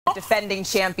the defending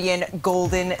champion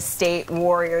Golden State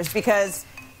Warriors, because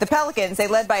the Pelicans, they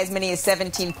led by as many as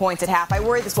 17 points at half. I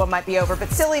worry this one might be over, but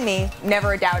silly me,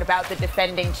 never a doubt about the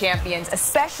defending champions,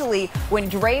 especially when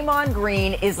Draymond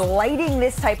Green is lighting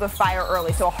this type of fire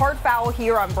early. So a hard foul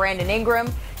here on Brandon Ingram.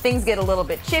 Things get a little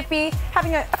bit chippy.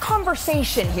 Having a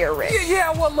conversation here, Rich.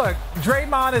 Yeah, well, look,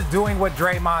 Draymond is doing what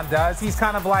Draymond does. He's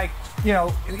kind of like,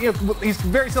 he's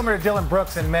very similar to Dylan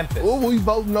Brooks in Memphis. Well, we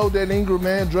both know that Ingram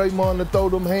and Draymond to throw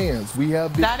them hands.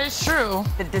 That is true.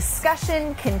 The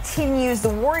discussion continues. The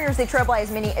Warriors, they trail by as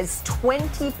many as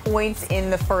 20 points in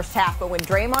the first half. But when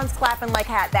Draymond's clapping like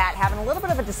that, having a little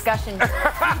bit of a discussion, that's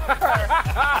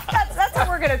how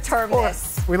we're going to term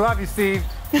this. We love you, Steve.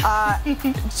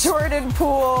 Jordan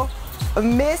Poole, a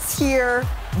miss here.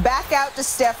 Back out to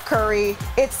Steph Curry.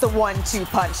 It's the 1-2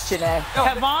 punch, Janae.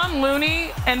 Kevon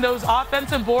Looney and those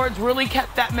offensive boards really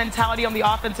kept that mentality on the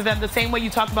offensive end, the same way you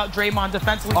talk about Draymond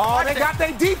defensively. Oh, they got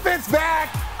their defense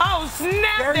back. Oh,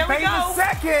 snap. There we go.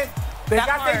 Second. They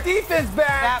got their defense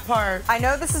back. That part. I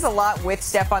know this is a lot with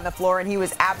Steph on the floor, and he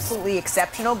was absolutely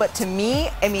exceptional. But to me,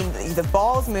 I mean, the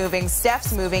ball's moving,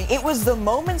 Steph's moving. It was the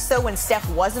moments, though, when Steph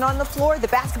wasn't on the floor. The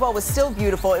basketball was still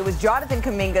beautiful. It was Jonathan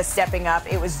Kuminga stepping up.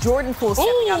 It was Jordan Poole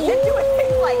stepping up. They're doing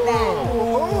things like that.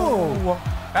 Ooh.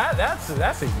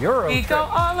 That's a Euro We trick. go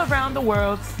all around the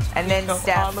world. And then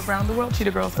Steph all around the world.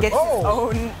 Cheetah Girls. Gets his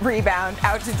own rebound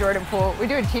out to Jordan Poole. We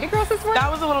doing Cheetah Girls this morning?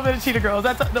 That was a little bit of Cheetah Girls.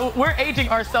 We're aging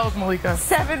ourselves, Malika.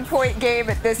 7-point game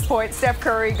at this point. Steph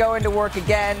Curry going to work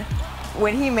again.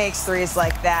 When he makes threes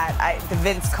like that, the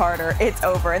Vince Carter, it's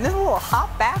over. And then a little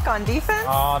hop back on defense.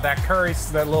 Oh, that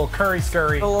little Curry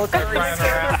scurry. The little Curry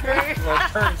scurry. Little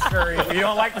Curry scurry. You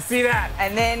don't like to see that.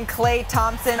 And then Klay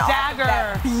Thompson. Dagger.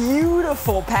 That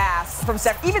beautiful pass from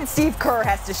Steph. Even Steve Kerr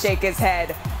has to shake his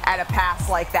head at a pass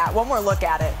like that. One more look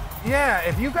at it. Yeah,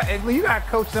 if you got to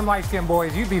coach them light-skinned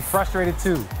boys, you'd be frustrated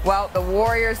too. Well, the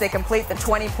Warriors, they complete the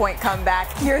 20-point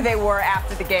comeback. Here they were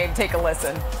after the game. Take a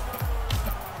listen.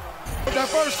 That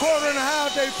first quarter and a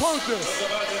half, they punked us,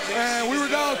 and we were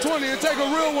down 20. It take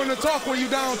a real one to talk when you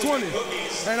down 20.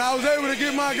 And I was able to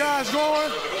get my guys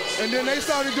going, and then they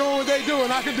started doing what they do,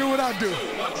 and I can do what I do.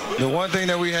 The one thing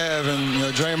that we have,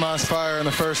 and Draymond's fire in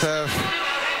the first half,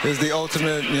 is the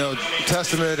ultimate,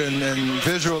 testament and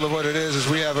visual of what it is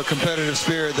we have a competitive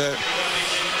spirit that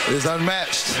is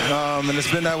unmatched, and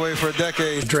it's been that way for a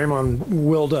decade. Draymond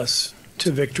willed us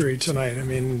to victory tonight. I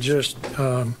mean, just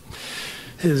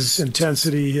his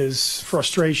intensity, his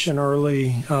frustration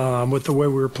early with the way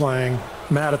we were playing,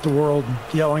 mad at the world,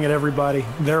 yelling at everybody,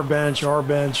 their bench, our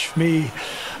bench, me,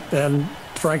 and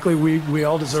frankly, we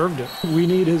all deserved it. We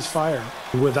need his fire.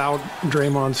 Without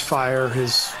Draymond's fire,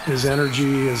 his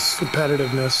energy, his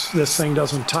competitiveness, this thing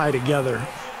doesn't tie together.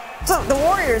 So the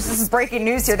Warriors, this is breaking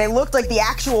news here, they looked like the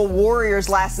actual Warriors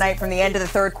last night from the end of the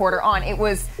third quarter on. It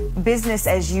was business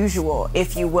as usual,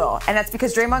 if you will. And that's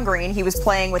because Draymond Green, he was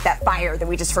playing with that fire that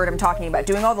we just heard him talking about,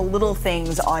 doing all the little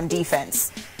things on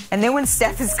defense. And then when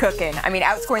Steph is cooking, I mean,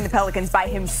 outscoring the Pelicans by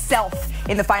himself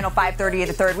in the final 5:30 of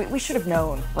the third, we should have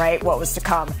known, right, what was to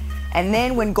come. And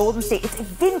then when Golden State, it's a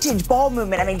vintage ball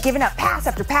movement. I mean, giving up pass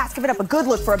after pass, giving up a good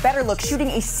look for a better look, shooting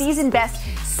a season-best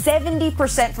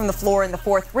 70% from the floor in the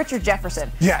fourth. Richard Jefferson.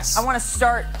 Yes. I want to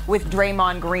start with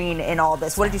Draymond Green in all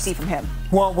this. What did you see from him?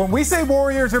 Well, when we say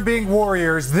Warriors are being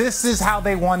Warriors, this is how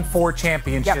they won 4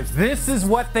 championships. Yep. This is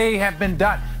what they have been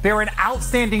done. They're an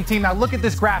outstanding team. Now look at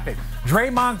this graphic.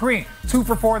 Draymond Green, 2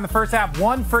 for 4 in the first half,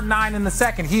 1 for 9 in the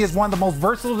second. He is one of the most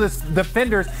versatile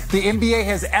defenders the NBA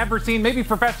has ever seen, maybe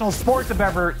professional sports have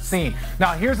ever seen.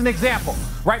 Now, here's an example,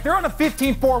 right? They're on a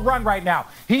 15-4 run right now.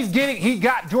 He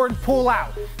got Jordan Poole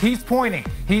out. He's pointing.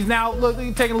 He's now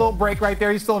taking a little break right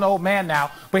there. He's still an old man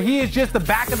now, but he is just the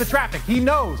back of the traffic. He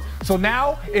knows. So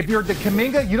now, if you're the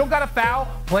Kuminga, you don't got to foul,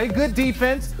 play good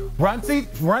defense, run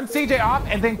CJ off,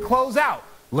 and then close out.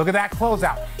 Look at that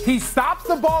closeout. He stops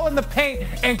the ball in the paint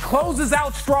and closes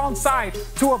out strong side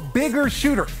to a bigger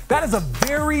shooter. That is a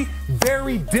very,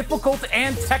 very difficult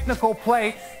and technical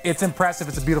play. It's impressive.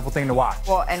 It's a beautiful thing to watch.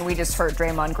 Well, and we just heard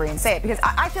Draymond Green say it, because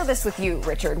I feel this with you,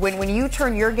 Richard. When you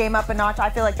turn your game up a notch, I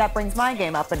feel like that brings my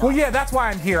game up a notch. Well, yeah, that's why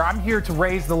I'm here. I'm here to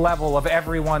raise the level of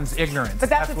everyone's ignorance. But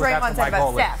that's what Draymond said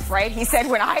about Steph, right? He said,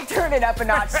 when I turned it up a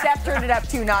notch, Steph turned it up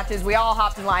 2 notches. We all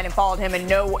hopped in line and followed him,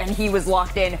 and he was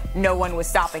locked in. No one was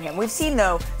stopping stopping him. We've seen,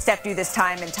 though, Steph do this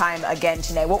time and time again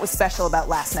today. What was special about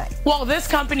last night? Well, this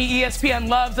company, ESPN,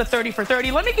 loves a 30 for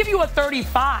 30. Let me give you a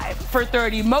 35 for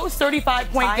 30. Most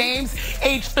 35-point games,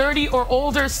 age 30 or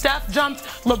older. Steph jumped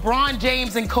LeBron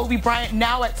James and Kobe Bryant,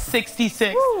 now at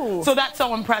 66. Ooh. So that's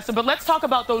so impressive. But let's talk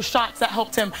about those shots that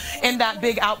helped him in that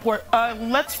big output.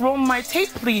 Let's roll my tape,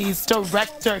 please,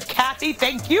 Director Kathy.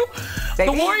 Thank you.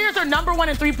 Baby. The Warriors are #1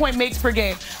 in three-point makes per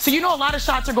game. So you know a lot of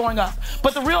shots are going up.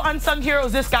 But the real unsung hero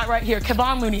is this guy right here,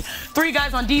 Kevon Looney. 3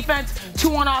 guys on defense,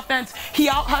 2 on offense. He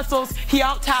out-hustles, he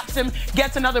out-taps him,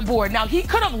 gets another board. Now, he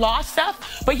could have lost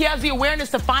Steph, but he has the awareness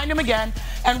to find him again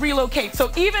and relocate. So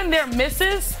even their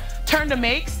misses turn to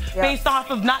makes based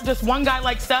off of not just one guy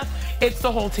like Steph, it's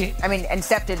the whole team. I mean, and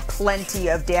Steph did plenty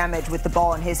of damage with the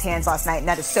ball in his hands last night, and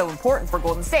that is so important for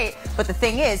Golden State. But the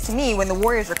thing is, to me, when the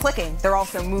Warriors are clicking, they're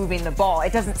also moving the ball.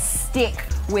 It doesn't stick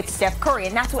with Steph Curry,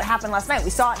 and that's what happened last night.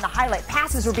 We saw it in the highlight.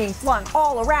 Passes were being flung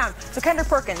all around. So, Kendrick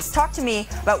Perkins, talk to me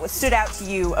about what stood out to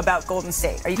you about Golden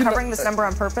State. Are you covering this number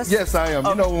on purpose? Yes, I am. Okay.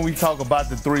 You know, when we talk about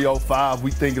the 305,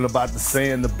 we thinking about the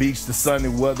sand, the beach, the sunny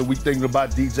weather. We thinking about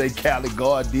DJ Khaled,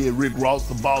 God did, Rick Ross,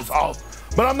 the boss off.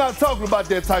 But I'm not talking about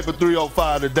that type of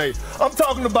 305 today. I'm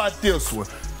talking about this one.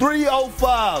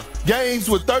 305 games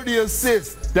with 30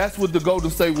 assists. That's what the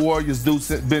Golden State Warriors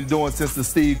been doing since the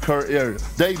Steve Kerr era.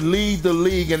 They lead the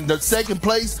league, and the second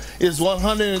place is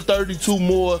 132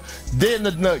 more than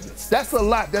the Nuggets. That's a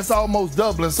lot. That's almost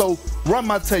doubling. So run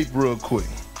my tape real quick.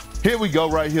 Here we go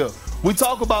right here. We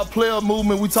talk about player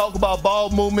movement. We talk about ball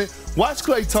movement. Watch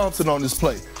Klay Thompson on this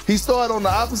play. He started on the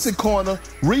opposite corner,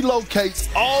 relocates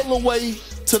all the way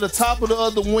to the top of the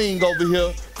other wing over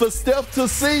here for Steph to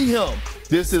see him.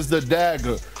 This is the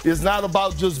dagger. It's not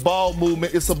about just ball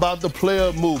movement. It's about the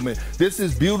player movement. This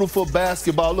is beautiful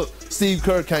basketball. Look, Steve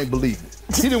Kerr can't believe it.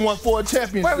 He didn't won 4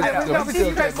 championships. Wait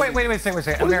a second.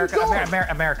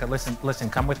 America, listen,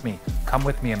 come with me. Come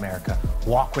with me, America.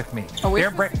 Walk with me. No,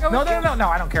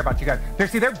 I don't care about you guys.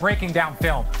 They're breaking down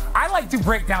film. I like to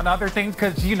break down other things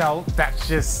because, you know, that's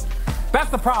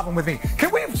the problem with me.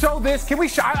 Can we show this? Can we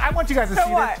show? I want you guys to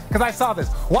see this because I saw this.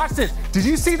 Watch this. Did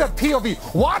you see the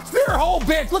POV? Watch their whole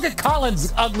bench. Look at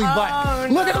Collins' ugly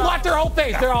butt. Watch their whole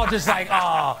face. They're all just like,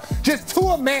 just to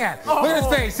a man. Look at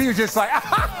his face. He was just like,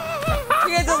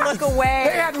 He had to look away.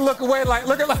 They had to look away. Like,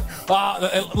 look.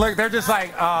 They're just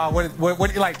like,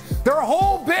 like their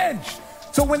whole bench.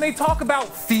 So when they talk about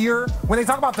fear, when they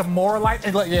talk about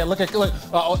demoralizing,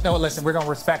 listen, we're going to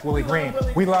respect Willie Green.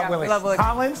 We love Willie.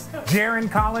 Collins,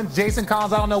 Jaron Collins, Jason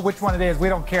Collins, I don't know which one it is. We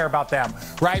don't care about them,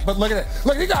 right? But look at it.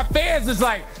 Look, you got fans that's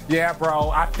like, yeah, bro,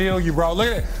 I feel you, bro. Look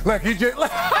at it. Look, you just...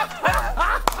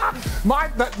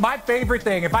 My favorite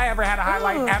thing, if I ever had a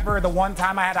highlight the one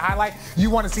time I had a highlight, you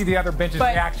want to see the other bench's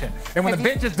reaction. And when the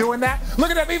bench is doing that, look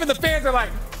at them. Even the fans are like,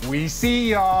 we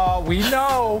see y'all. We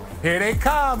know. Here they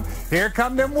come. Here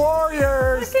come them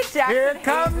Warriors. Here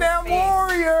come them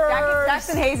Warriors.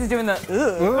 Jackson Hayes is doing the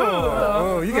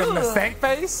Ooh, you giving the stank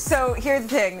face? So here's the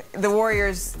thing. The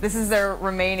Warriors, this is their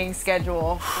remaining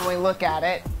schedule when we look at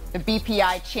it. The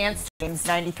BPI chance games,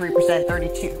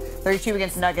 93%, 32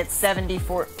 against Nuggets,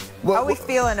 74. How are we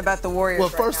feeling about the Warriors? Well,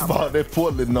 first of all, that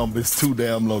Portland number is too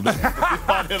damn low. They're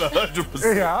about at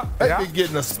 100%. They've been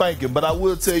getting a spanking. But I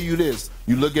will tell you this.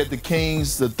 You look at the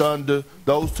Kings, the Thunder,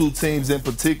 those 2 teams in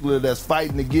particular that's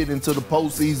fighting to get into the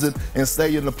postseason and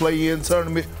stay in the play-in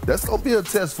tournament. That's going to be a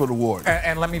test for the Warriors.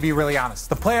 And let me be really honest.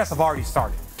 The playoffs have already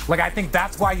started. Like, I think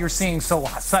that's why you're seeing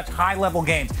such high-level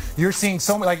games. You're seeing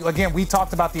so many, like, again, we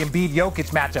talked about the Embiid-Jokic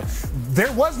matchup.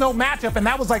 There was no matchup, and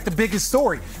that was, like, the biggest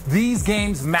story. These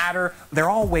games matter.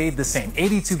 They're all weighed the same.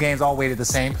 82 games all weighted the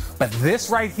same. But this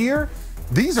right here,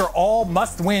 these are all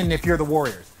must-win if you're the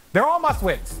Warriors. They're all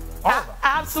must-wins.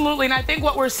 Absolutely, and I think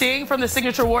what we're seeing from the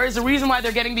signature Warriors, the reason why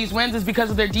they're getting these wins is because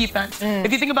of their defense.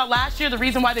 If you think about last year, the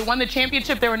reason why they won the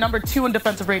championship, they were #2 in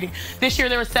defensive rating. This year,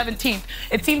 they were 17th.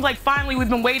 It seems like finally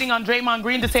we've been waiting on Draymond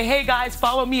Green to say, hey, guys,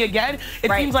 follow me again. It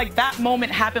seems like that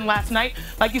moment happened last night.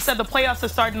 Like you said, the playoffs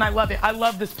have started, and I love it. I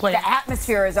love this play. The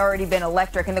atmosphere has already been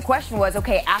electric, and the question was,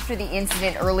 okay, after the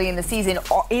incident early in the season,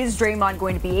 is Draymond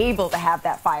going to be able to have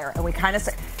that fire? And we kind of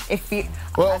said,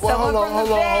 hold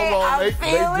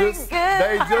on.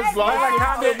 They just lost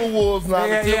the Timberwolves now.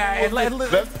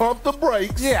 Let's pump the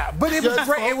brakes. Yeah, but it was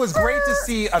great. It was great to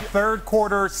see a third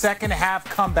quarter, second half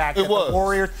comeback at the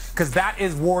Warriors, because that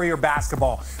is Warrior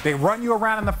basketball. They run you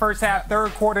around in the first half,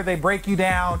 third quarter, they break you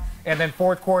down. and then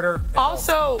fourth quarter.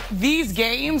 Also, these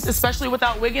games, especially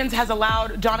without Wiggins, has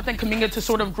allowed Jonathan Kuminga to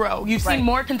sort of grow. You've seen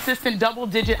more consistent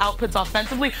double-digit outputs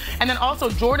offensively. And then also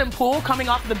Jordan Poole coming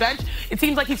off the bench, it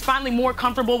seems like he's finally more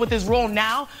comfortable with his role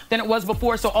now than it was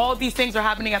before. So all of these things are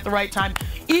happening at the right time,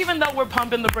 even though we're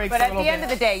pumping the brakes a little bit. But at the end of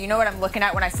the day, you know what I'm looking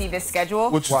at when I see this schedule?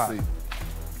 What you see?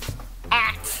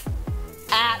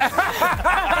 They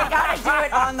gotta do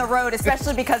it on the road,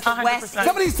 especially because the 100%. West. Some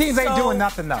of these teams ain't doing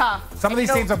nothing though. Tough. Some of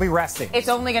these teams will be resting. It's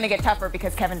only going to get tougher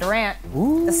because Kevin Durant,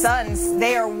 the Suns,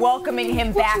 they are welcoming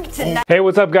him back tonight. Hey,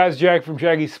 what's up, guys? Jag from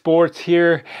Jaggy Sports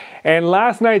here. And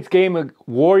last night's game of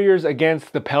Warriors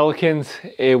against the Pelicans,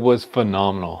 it was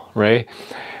phenomenal, right?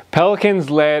 Pelicans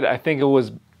led, I think it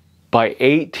was by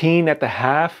 18 at the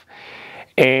half,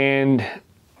 and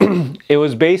it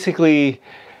was basically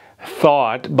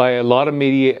thought by a lot of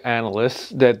media analysts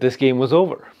that this game was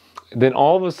over. Then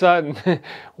all of a sudden,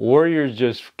 Warriors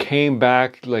just came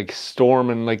back like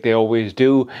storming like they always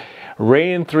do.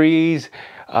 Raining threes.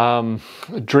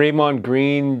 Draymond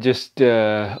Green just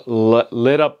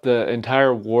lit up the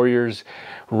entire Warriors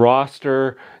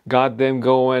roster, got them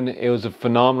going. It was a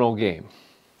phenomenal game.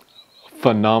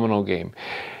 Phenomenal game.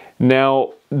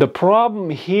 Now, the problem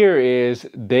here is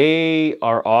they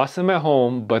are awesome at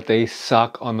home, but they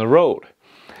suck on the road.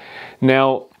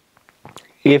 Now,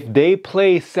 if they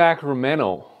play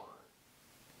Sacramento,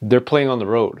 they're playing on the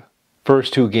road.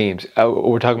 First two games.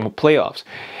 We're talking about playoffs.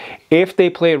 If they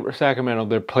play Sacramento,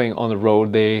 they're playing on the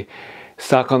road. They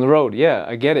suck on the road. Yeah,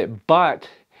 I get it. But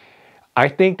I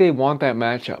think they want that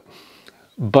matchup.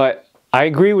 But I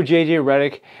agree with JJ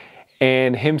Redick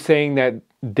and him saying that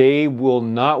they will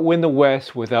not win the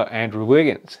West without Andrew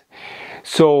Wiggins.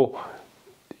 So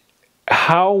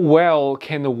how well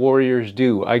can the Warriors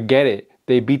do? I get it.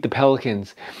 They beat the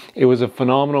Pelicans. It was a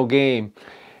phenomenal game.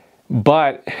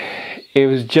 But it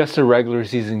was just a regular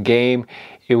season game.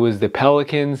 It was the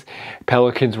Pelicans.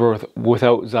 Pelicans were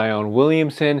without Zion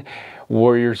Williamson.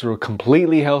 Warriors were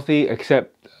completely healthy,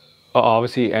 except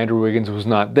obviously Andrew Wiggins was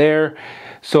not there.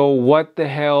 So what the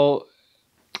hell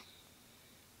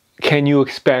can you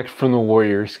expect from the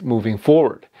Warriors moving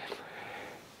forward?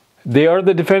 They are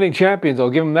the defending champions.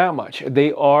 I'll give them that much.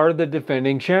 They are the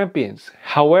defending champions.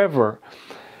 However,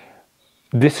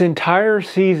 this entire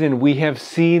season we have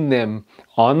seen them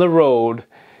on the road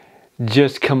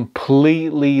just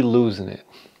completely losing it.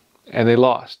 And they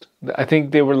lost. I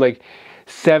think they were like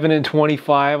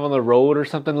 7-25 on the road or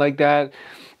something like that.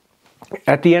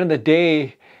 At the end of the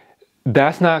day,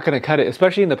 that's not going to cut it,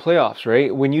 especially in the playoffs,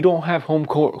 right? When you don't have home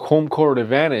court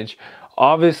advantage,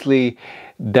 obviously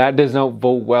that does not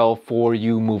vote well for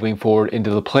you moving forward into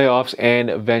the playoffs and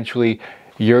eventually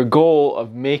your goal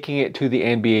of making it to the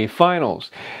NBA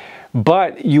Finals.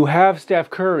 But you have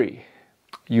Steph Curry,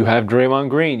 you have Draymond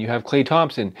Green, you have Klay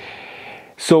Thompson.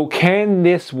 So can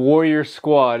this Warriors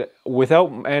squad,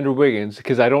 without Andrew Wiggins,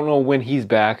 because I don't know when he's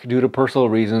back due to personal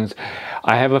reasons,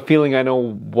 I have a feeling I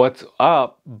know what's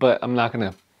up, but I'm not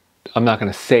gonna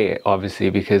say it,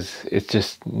 obviously, because it's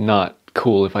just not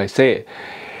cool if I say it.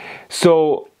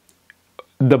 So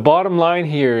the bottom line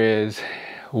here is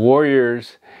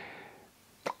Warriors,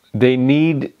 they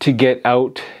need to get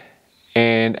out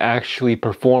and actually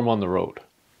perform on the road.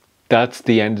 That's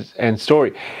the end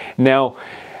story. Now,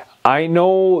 I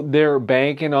know they're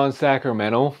banking on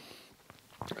Sacramento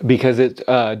because it's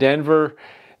Denver,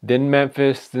 then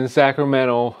Memphis, then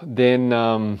Sacramento,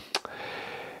 then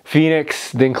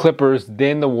Phoenix, then Clippers,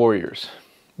 then the Warriors,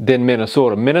 then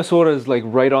Minnesota. Minnesota is like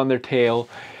right on their tail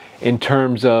in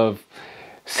terms of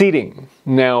seeding.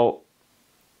 Now,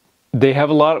 they have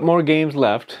a lot more games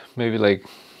left, maybe like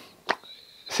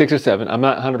 6 or 7. I'm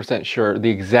not 100% sure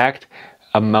the exact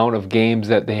amount of games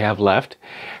that they have left.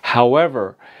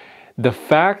 However, the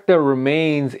fact that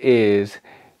remains is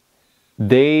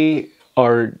they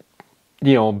are,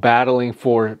 battling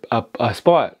for a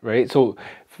spot, right? So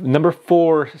number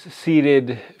 4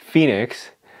 seeded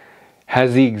Phoenix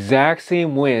has the exact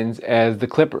same wins as the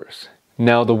Clippers.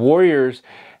 Now the Warriors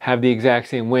have the exact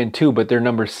same win too, but they're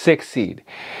number 6 seed.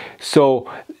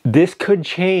 So this could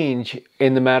change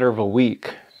in the matter of a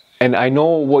week. And I know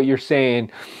what you're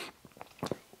saying.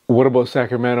 What about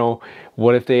Sacramento?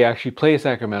 What if they actually play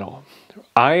Sacramento?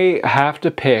 I have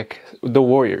to pick the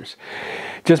Warriors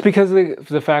just because of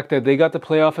the fact that they got the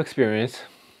playoff experience,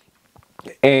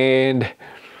 and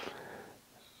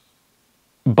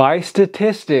by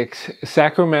statistics,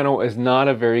 Sacramento is not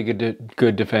a very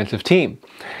good defensive team.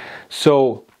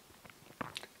 So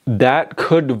that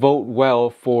could vote well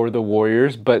for the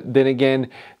Warriors, but then again,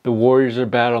 the Warriors are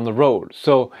bad on the road.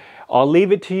 So I'll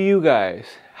leave it to you guys.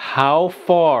 How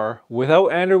far, without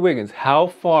Andrew Wiggins, how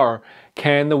far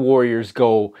can the Warriors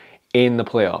go in the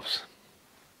playoffs?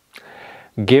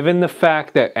 Given the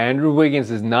fact that Andrew Wiggins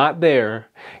is not there,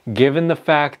 given the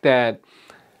fact that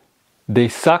they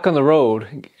suck on the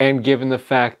road, and given the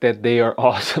fact that they are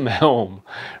awesome at home,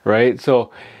 right?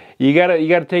 So you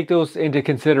gotta take those into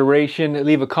consideration.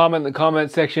 Leave a comment in the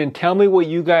comment section. Tell me what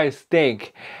you guys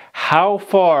think. How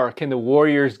far can the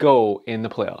Warriors go in the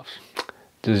playoffs?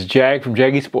 This is Jag from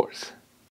Jaggy Sports.